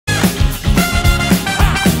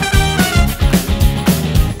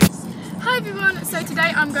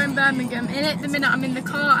I'm going Birmingham. And at the minute I'm in the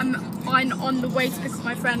car, I'm on the way to pick up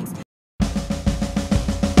my friends.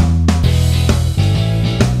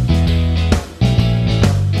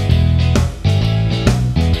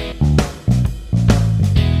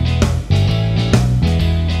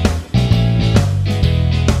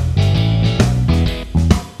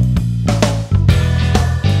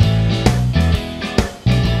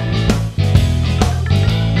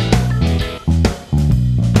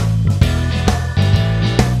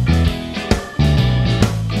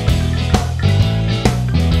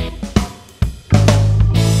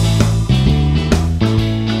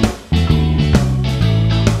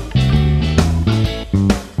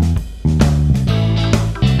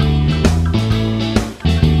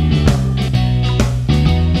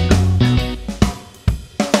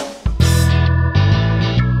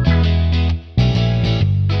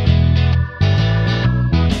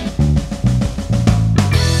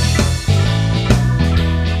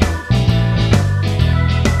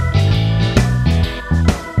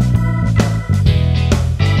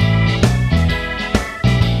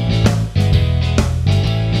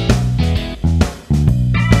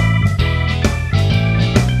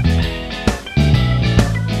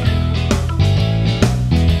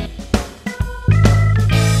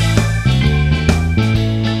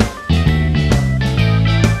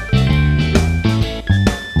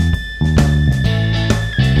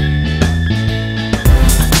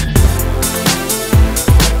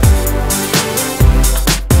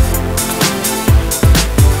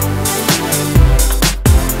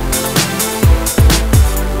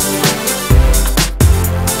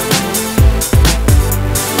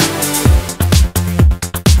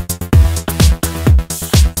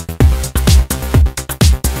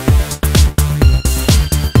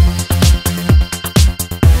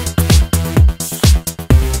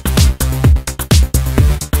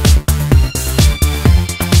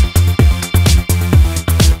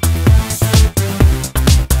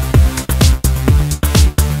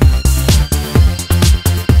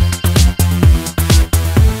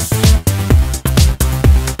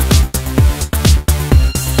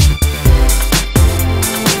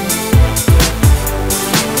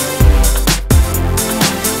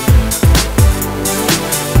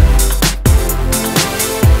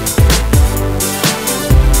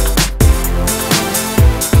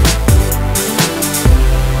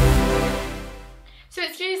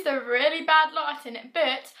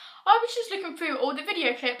 But I was just looking through all the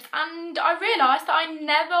video clips and I realised that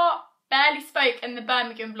I barely spoke in the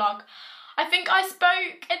Birmingham vlog. I think I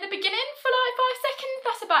spoke at the beginning for like 5 seconds,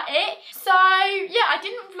 that's about it. So yeah, I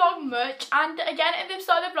didn't vlog much, and again at the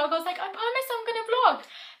start of the vlog I was like, I promise I'm going to vlog.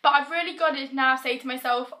 But I've really got to now say to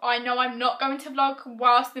myself, I know I'm not going to vlog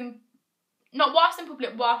not whilst in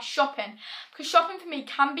public, whilst shopping. Because shopping for me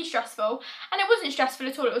can be stressful, and it wasn't stressful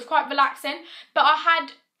at all, it was quite relaxing. But I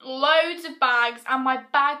had loads of bags and my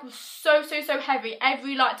bag was so heavy.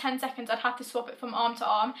 Every like 10 seconds I'd have to swap it from arm to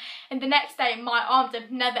arm, and the next day my arms have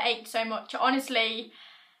never ached so much. Honestly,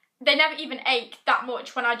 they never even ache that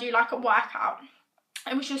much when I do like a workout.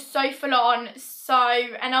 It was just so full on,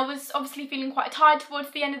 and I was obviously feeling quite tired towards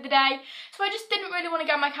the end of the day, so I just didn't really want to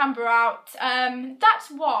get my camera out. That's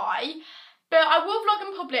why. But I will vlog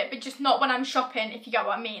in public, but just not when I'm shopping, if you get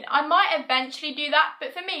what I mean. I might eventually do that,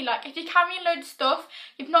 but for me, like, if you're carrying loads of stuff,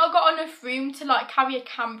 you've not got enough room to, like, carry a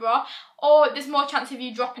camera, or there's more chance of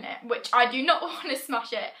you dropping it, which I do not want to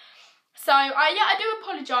smash it. So, yeah, I do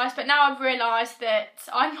apologise, but now I've realised that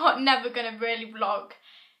I'm never going to really vlog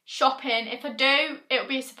shopping. If I do, it'll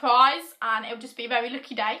be a surprise, and it'll just be a very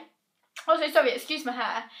lucky day. Also, sorry, excuse my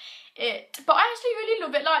hair. But I actually really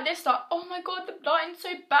love it like this. Like, oh my god, the lighting's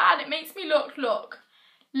so bad. It makes me look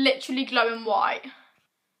literally glowing white.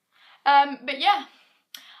 But yeah,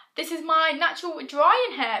 this is my natural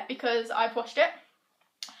drying hair because I've washed it.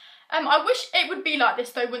 I wish it would be like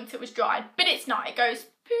this though once it was dried, but it's not. It goes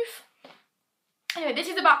poof. Anyway, this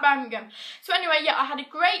is about Birmingham. So anyway, yeah, I had a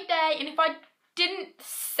great day, and if I didn't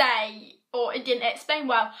say or it didn't explain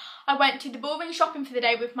well, I went to the Bullring shopping for the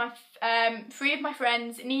day with my 3 of my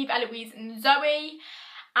friends, Neve, Eloise and Zoe,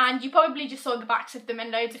 and you probably just saw the backs of them and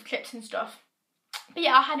loads of clips and stuff. But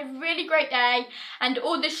yeah, I had a really great day, and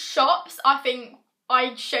all the shops I think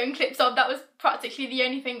I'd shown clips of. That was practically the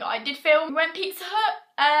only thing I did film. We went Pizza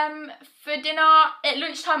Hut for dinner. At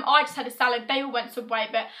lunchtime I just had a salad. They all went Subway,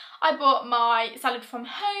 but I bought my salad from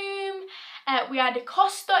home. We had a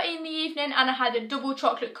Costa in the evening, and I had a double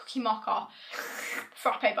chocolate cookie mocha.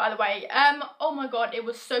 Frappe, by the way. Oh my god, it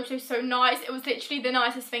was so nice. It was literally the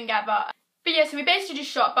nicest thing ever. But yeah, so we basically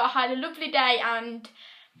just shopped, but I had a lovely day, and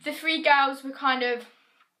the 3 girls were kind of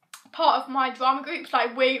part of my drama groups.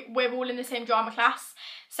 Like we're all in the same drama class,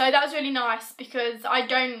 so that was really nice because I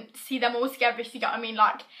don't see them all together, if you get what I mean.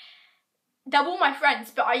 Like they're all my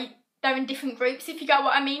friends, but they're in different groups, if you get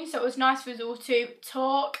what I mean. So it was nice for us all to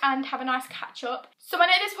talk and have a nice catch up. So I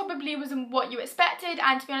know this probably wasn't what you expected,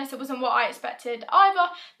 and to be honest, it wasn't what I expected either,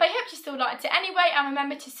 but I hope you still liked it anyway, and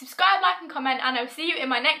remember to subscribe, like and comment, and I'll see you in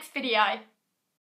my next video.